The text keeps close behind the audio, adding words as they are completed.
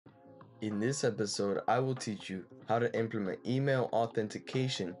In this episode, I will teach you how to implement email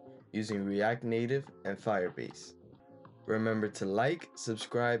authentication using React Native and Firebase. Remember to like,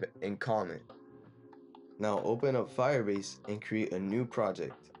 subscribe, and comment. Now open up Firebase and create a new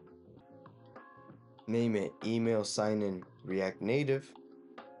project. Name it Email Sign-In React Native.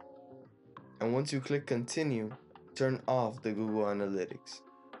 And once you click Continue, turn off the Google Analytics.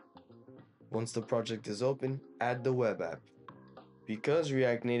 Once the project is open, add the web app. Because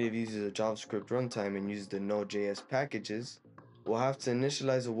React Native uses a JavaScript runtime and uses the Node.js packages, we'll have to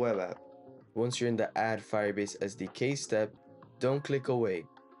initialize a web app. Once you're in the Add Firebase SDK step, don't click away.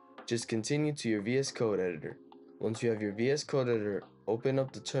 Just continue to your VS Code editor. Once you have your VS Code editor, open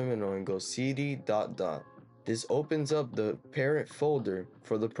up the terminal and go cd ... This opens up the parent folder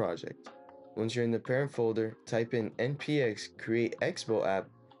for the project. Once you're in the parent folder, type in npx create expo app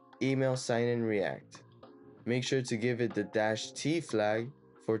email sign-in React. Make sure to give it the -t flag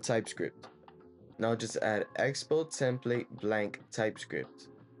for TypeScript. Now just add expo template blank TypeScript.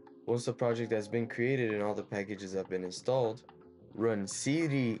 Once the project has been created and all the packages have been installed, run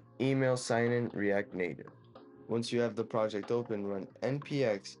cd email sign-in React Native. Once you have the project open, run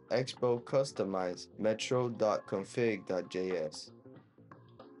npx expo customize metro.config.js.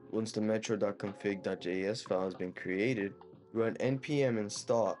 Once the metro.config.js file has been created, run npm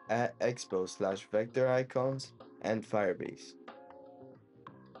install @expo/vector icons and Firebase.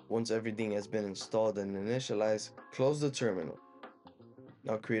 Once everything has been installed and initialized, close the terminal.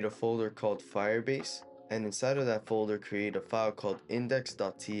 Now create a folder called Firebase, and inside of that folder create a file called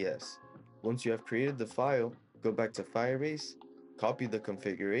index.ts. Once you have created the file, go back to Firebase, copy the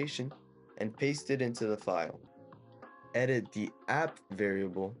configuration, and paste it into the file. Edit the app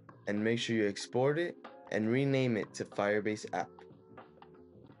variable and make sure you export it and rename it to Firebase app.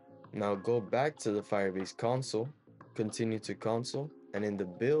 Now go back to the Firebase console, continue to console, and in the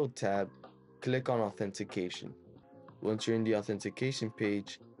build tab, click on authentication. Once you're in the authentication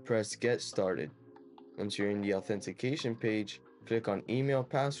page, press get started. Once you're in the authentication page, click on email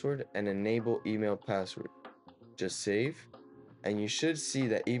password and enable email password. Just save, and you should see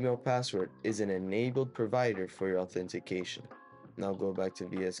that email password is an enabled provider for your authentication. Now go back to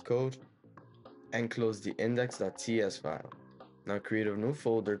VS Code and close the index.ts file. Now create a new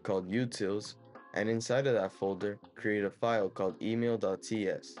folder called utils, and inside of that folder, create a file called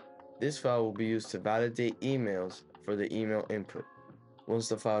email.ts. This file will be used to validate emails for the email input. Once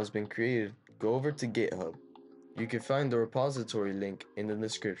the file has been created, go over to GitHub. You can find the repository link in the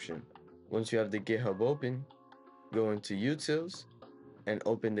description. Once you have the GitHub open, go into utils and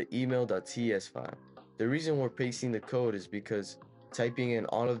open the email.ts file. The reason we're pasting the code is because typing in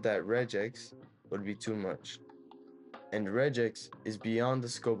all of that regex would be too much. And regex is beyond the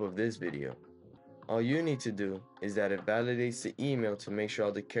scope of this video. All you need to do is that it validates the email to make sure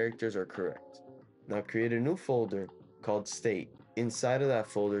all the characters are correct. Now create a new folder called state. Inside of that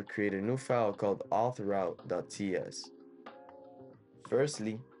folder, create a new file called authroute.ts.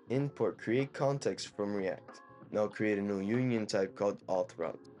 Firstly, import create context from React. Now create a new union type called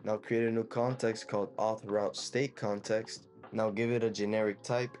authroute. Now create a new context called authroute state context. Now give it a generic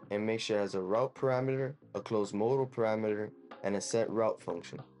type and make sure it has a route parameter, a closed modal parameter, and a set route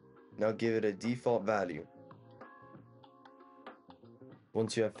function. Now give it a default value.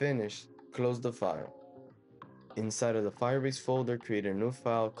 Once you have finished, close the file. Inside of the Firebase folder, create a new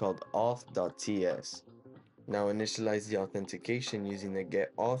file called auth.ts. Now initialize the authentication using the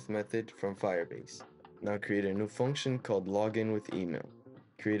getAuth method from Firebase. Now create a new function called login with email.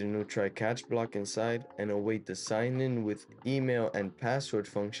 Create a new try catch block inside and await the sign in with email and password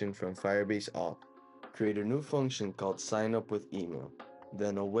function from Firebase auth. Create a new function called sign up with email.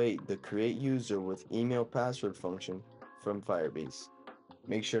 Then await the create user with email password function from Firebase.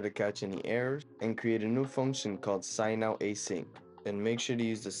 Make sure to catch any errors and create a new function called sign out async. Then make sure to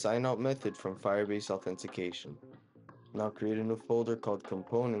use the sign out method from Firebase authentication. Now create a new folder called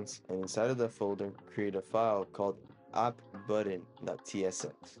components, and inside of that folder create a file called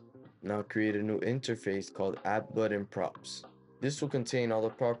appbutton.tsx. Now create a new interface called appButtonProps. This will contain all the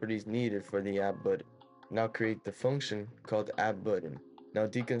properties needed for the app button. Now create the function called appButton. Now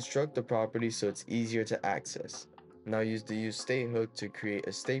deconstruct the property so it's easier to access. Now use the useState hook to create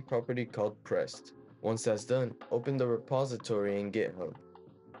a state property called pressed. Once that's done, open the repository in GitHub.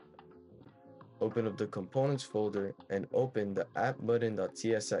 Open up the components folder and open the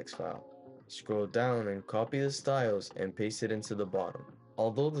appbutton.tsx file. Scroll down and copy the styles and paste it into the bottom.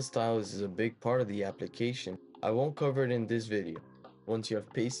 Although the styles is a big part of the application, I won't cover it in this video. Once you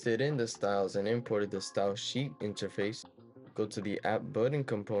have pasted in the styles and imported the style sheet interface, go to the app button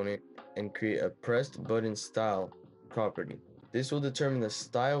component and create a pressed button style property. This will determine the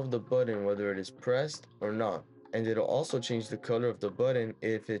style of the button, whether it is pressed or not, and it'll also change the color of the button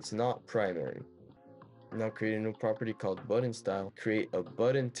if it's not primary. Now create a new property called button style, create a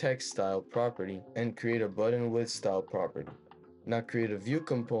button text style property, and create a button width style property. Now create a view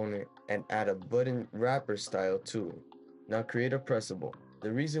component and add a button wrapper style to it. Now create a pressable.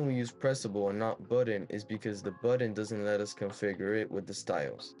 The reason we use pressable and not button is because the button doesn't let us configure it with the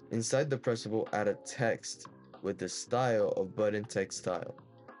styles. Inside the pressable, add a text with the style of button text style.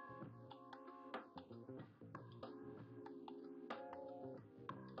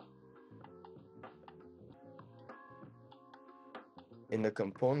 In the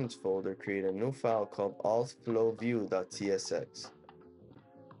components folder, create a new file called authflowview.tsx.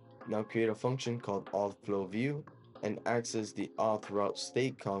 Now create a function called authFlowView and access the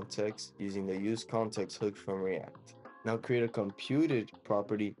authRouteState context using the useContext hook from React. Now create a computed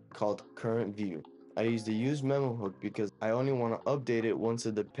property called currentView. I use the useMemo hook because I only want to update it once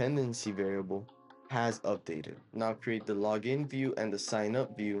a dependency variable has updated. Now create the login view and the sign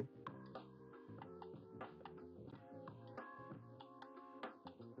up view.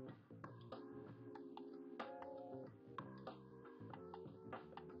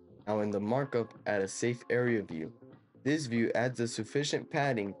 Now in the markup, add a safe area view. This view adds a sufficient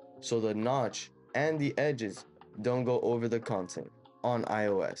padding so the notch and the edges don't go over the content on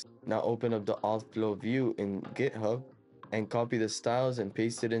iOS. Now open up the authflow view in GitHub and copy the styles and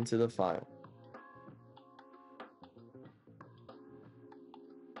paste it into the file.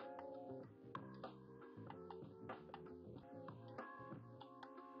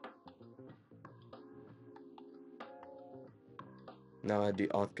 Now add the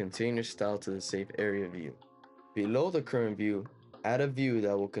auth container style to the safe area view. Below the current view, add a view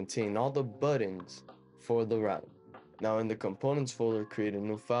that will contain all the buttons for the route. Now in the components folder, create a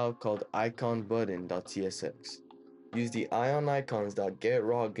new file called iconbutton.tsx. Use the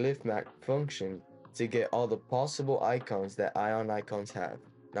ionIcons.getRawGlyphMap function to get all the possible icons that icons have.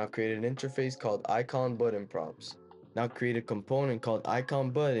 Now create an interface called iconButtonProps. Now create a component called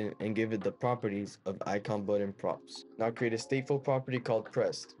iconButton and give it the properties of iconButtonProps. Now create a stateful property called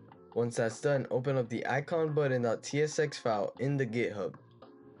pressed. Once that's done, open up the iconButton.tsx file in the GitHub.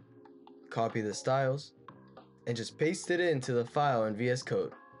 Copy the styles and just paste it into the file in VS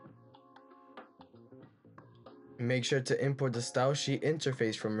Code. Make sure to import the style sheet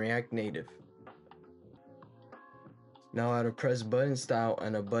interface from React Native. Now add a press button style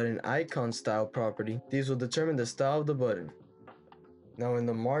and a button icon style property. These will determine the style of the button. Now in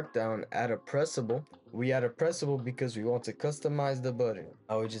the markdown, add a pressable. We add a pressable because we want to customize the button.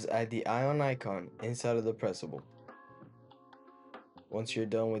 I would just add the ion icon inside of the pressable. Once you're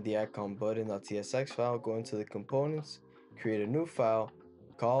done with the iconButton.tsx file, go into the components, create a new file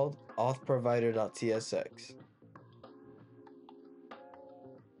called authprovider.tsx.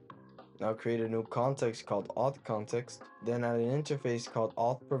 Now create a new context called authContext, then add an interface called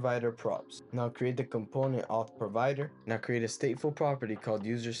authProviderProps. Now create the component authProvider. Now create a stateful property called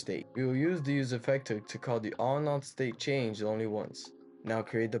userState. We will use the useEffect hook to call the onAuthState change only once. Now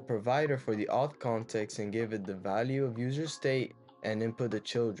create the provider for the auth context and give it the value of userState and input the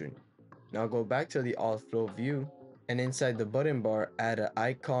children. Now go back to the authFlow view and inside the button bar add an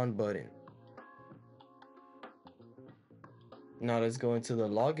icon button. Now let's go into the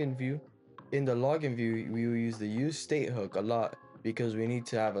login view. In the login view, we will use the useState hook a lot because we need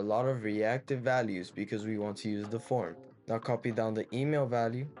to have a lot of reactive values because we want to use the form. Now copy down the email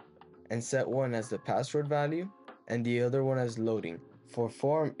value and set one as the password value and the other one as loading. For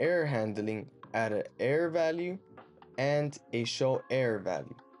form error handling, add an error value and a show error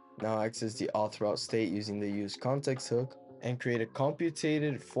value. Now access the authRouteState using the useContext hook and create a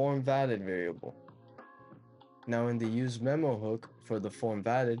computated form valid variable. Now in the useMemo hook for the form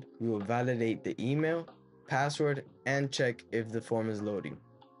valid, we will validate the email, password, and check if the form is loading.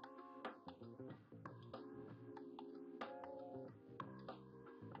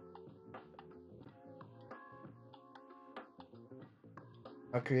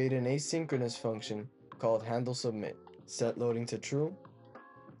 Now create an asynchronous function called handleSubmit. Set loading to true,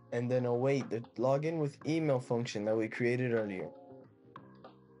 and then await the login with email function that we created earlier.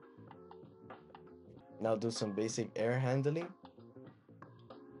 Now do some basic error handling.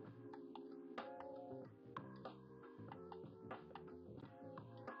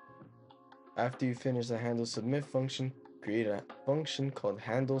 After you finish the handleSubmit function, create a function called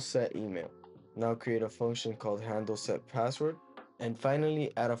handleSetEmail. Now create a function called handleSetPassword. And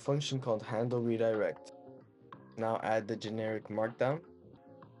finally, add a function called handleRedirect. Now add the generic markdown.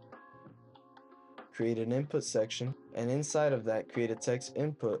 Create an input section, and inside of that, create a text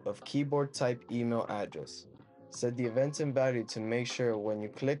input of keyboard type email address. Set the events and value to make sure when you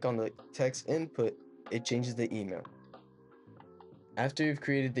click on the text input, it changes the email. After you've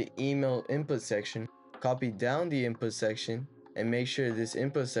created the email input section, copy down the input section and make sure this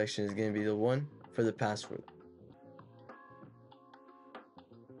input section is going to be the one for the password.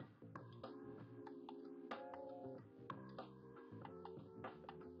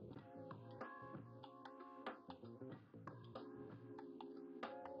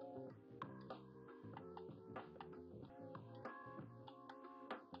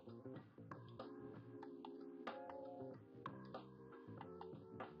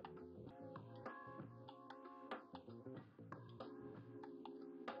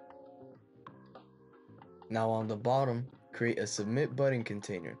 Now on the bottom, create a submit button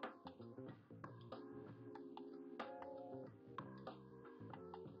container.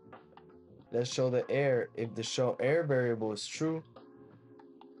 Let's show the error if the show error variable is true.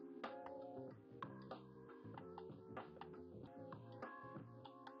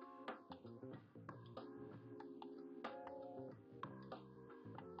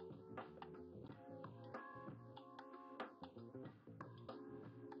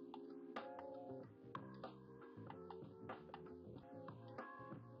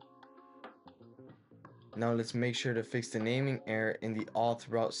 Now let's make sure to fix the naming error in the auth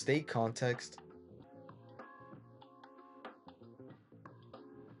route state context.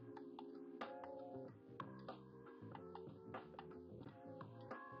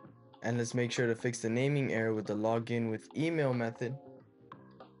 And let's make sure to fix the naming error with the login with email method.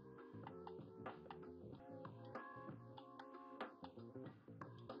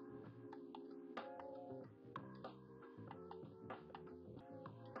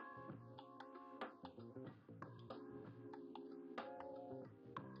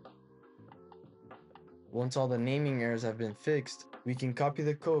 Once all the naming errors have been fixed, we can copy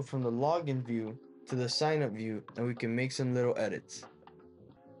the code from the login view to the signup view and we can make some little edits.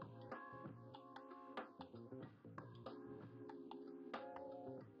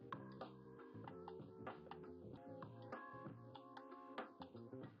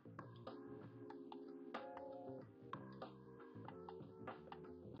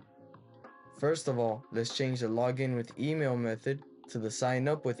 First of all, let's change the login with email method to the sign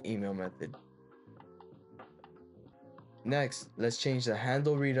up with email method. Next, let's change the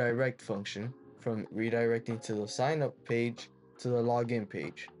handle redirect function from redirecting to the sign up page to the login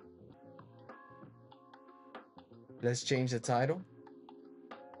page. Let's change the title.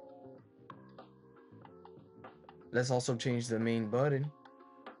 Let's also change the main button.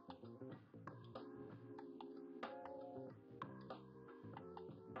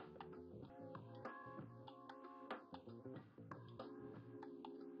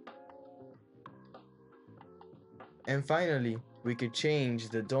 And finally, we could change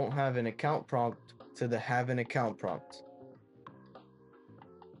the don't have an account prompt to the have an account prompt.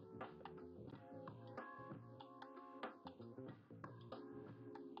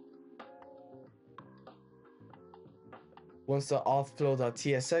 Once the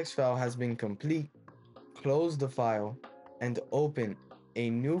authflow.tsx file has been complete, close the file and open a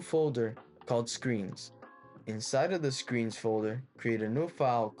new folder called screens. Inside of the screens folder, create a new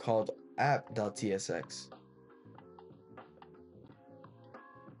file called app.tsx.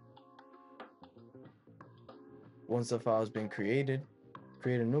 Once the file has been created,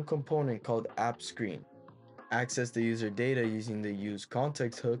 create a new component called app screen. Access the user data using the use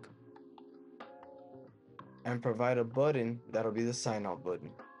context hook and provide a button that'll be the sign out button.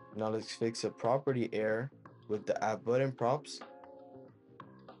 Now let's fix a property error with the app button props.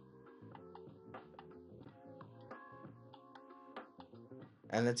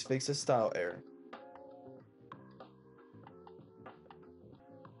 And let's fix a style error.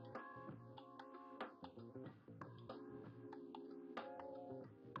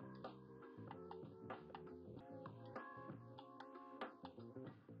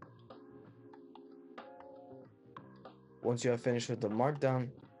 Once you have finished with the markdown,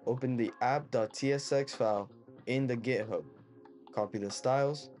 open the app.tsx file in the GitHub. Copy the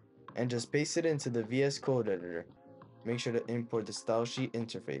styles and just paste it into the VS Code editor. Make sure to import the style sheet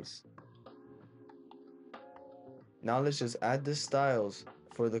interface. Now let's just add the styles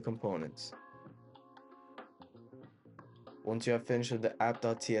for the components. Once you have finished with the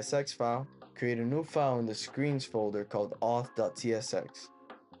app.tsx file, create a new file in the screens folder called auth.tsx.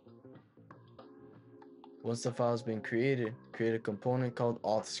 Once the file has been created, create a component called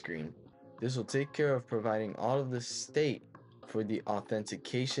authScreen. This will take care of providing all of the state for the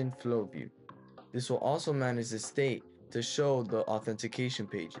authentication flow view. This will also manage the state to show the authentication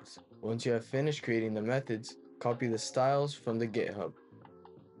pages. Once you have finished creating the methods, copy the styles from the GitHub.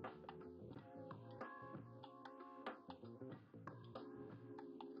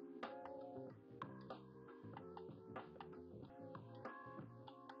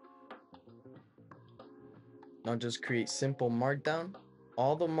 Now just create simple markdown.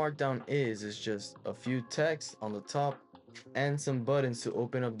 All the markdown is just a few text on the top and some buttons to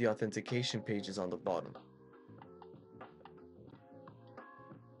open up the authentication pages on the bottom.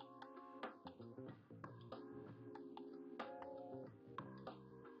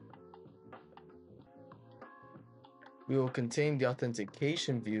 We will contain the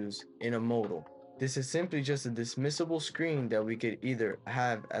authentication views in a modal. This is simply just a dismissible screen that we could either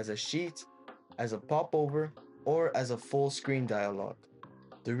have as a sheet, as a popover, or as a full screen dialog.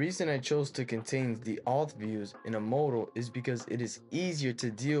 The reason I chose to contain the auth views in a modal is because it is easier to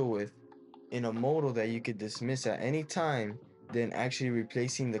deal with in a modal that you could dismiss at any time than actually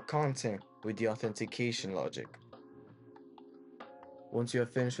replacing the content with the authentication logic. Once you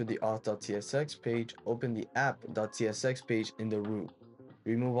have finished with the auth.tsx page, open the app.tsx page in the root.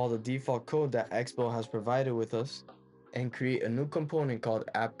 Remove all the default code that Expo has provided with us and create a new component called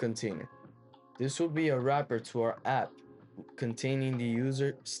app container. This will be a wrapper to our app containing the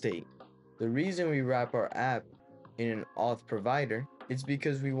user state. The reason we wrap our app in an auth provider is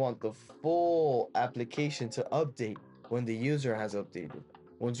because we want the full application to update when the user has updated.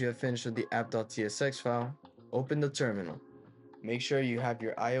 Once you have finished with the app.tsx file, open the terminal. Make sure you have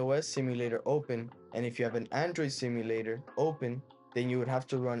your iOS simulator open, and if you have an Android simulator open, then you would have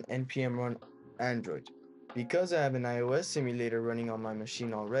to run npm run Android. Because I have an iOS simulator running on my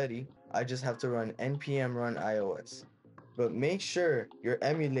machine already, I just have to run npm run iOS. But make sure your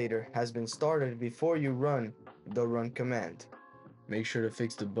emulator has been started before you run the run command. Make sure to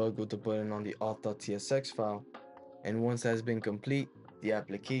fix the bug with the button on the auth.tsx file, and once that has been complete, the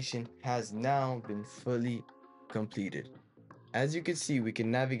application has now been fully completed. As you can see, we can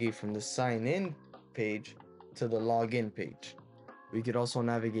navigate from the sign in page to the login page. We could also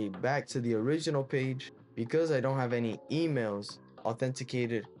navigate back to the original page. Because I don't have any emails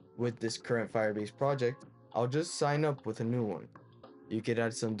authenticated with this current Firebase project, I'll just sign up with a new one. You could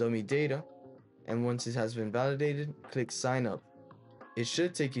add some dummy data, and once it has been validated, click sign up. It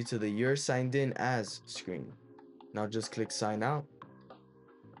should take you to the you're signed in as screen. Now just click sign out.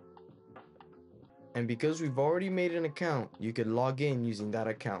 And because we've already made an account, you could log in using that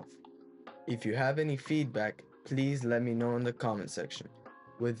account. If you have any feedback, please let me know in the comment section.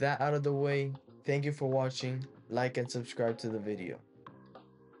 With that out of the way, thank you for watching, like and subscribe to the video.